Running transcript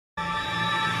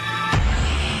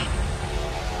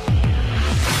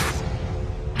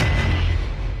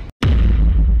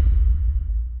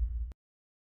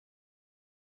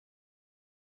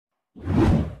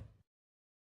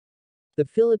The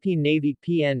Philippine Navy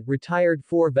 (PN) retired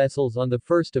 4 vessels on the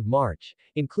 1st of March,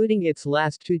 including its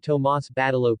last 2 Tomas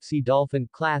Batilo Dolphin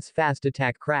class fast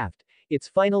attack craft, its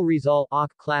final Rizal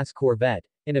class corvette,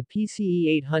 and a PCE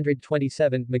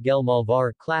 827 Miguel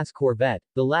Malvar class corvette,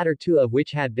 the latter 2 of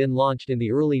which had been launched in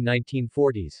the early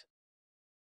 1940s.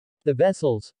 The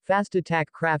vessels, fast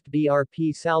attack craft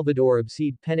BRP Salvador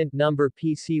Obsede Pennant No.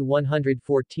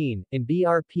 PC-114, and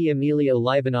BRP Emilio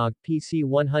Livanog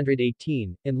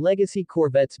PC-118, and legacy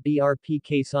corvettes BRP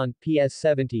Quezon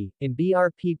PS-70, and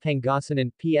BRP Pangasinan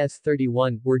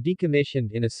PS-31 were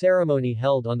decommissioned in a ceremony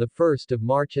held on 1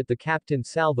 March at the Captain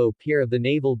Salvo Pier of the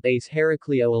Naval Base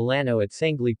Heraclio Alano at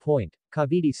Sangley Point,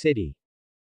 Cavite City.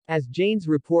 As Janes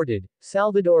reported,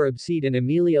 Salvador Obsede and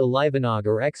Emilio Livanog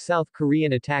are ex-South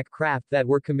Korean attack craft that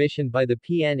were commissioned by the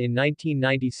PN in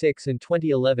 1996 and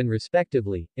 2011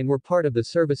 respectively, and were part of the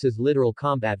service's littoral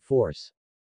combat force.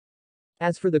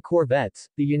 As for the corvettes,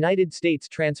 the United States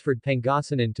transferred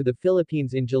Pangasinan to the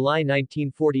Philippines in July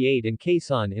 1948 and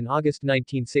Quezon in August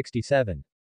 1967.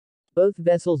 Both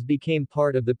vessels became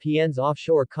part of the PN's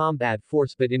offshore combat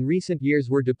force but in recent years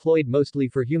were deployed mostly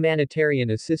for humanitarian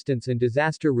assistance and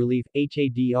disaster relief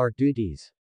 (HADR)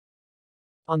 duties.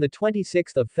 On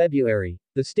 26 February,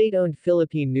 the state-owned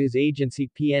Philippine news agency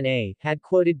PNA had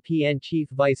quoted PN Chief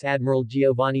Vice Admiral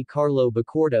Giovanni Carlo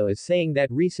Bacordo as saying that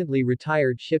recently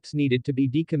retired ships needed to be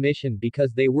decommissioned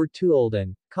because they were too old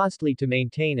and costly to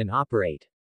maintain and operate.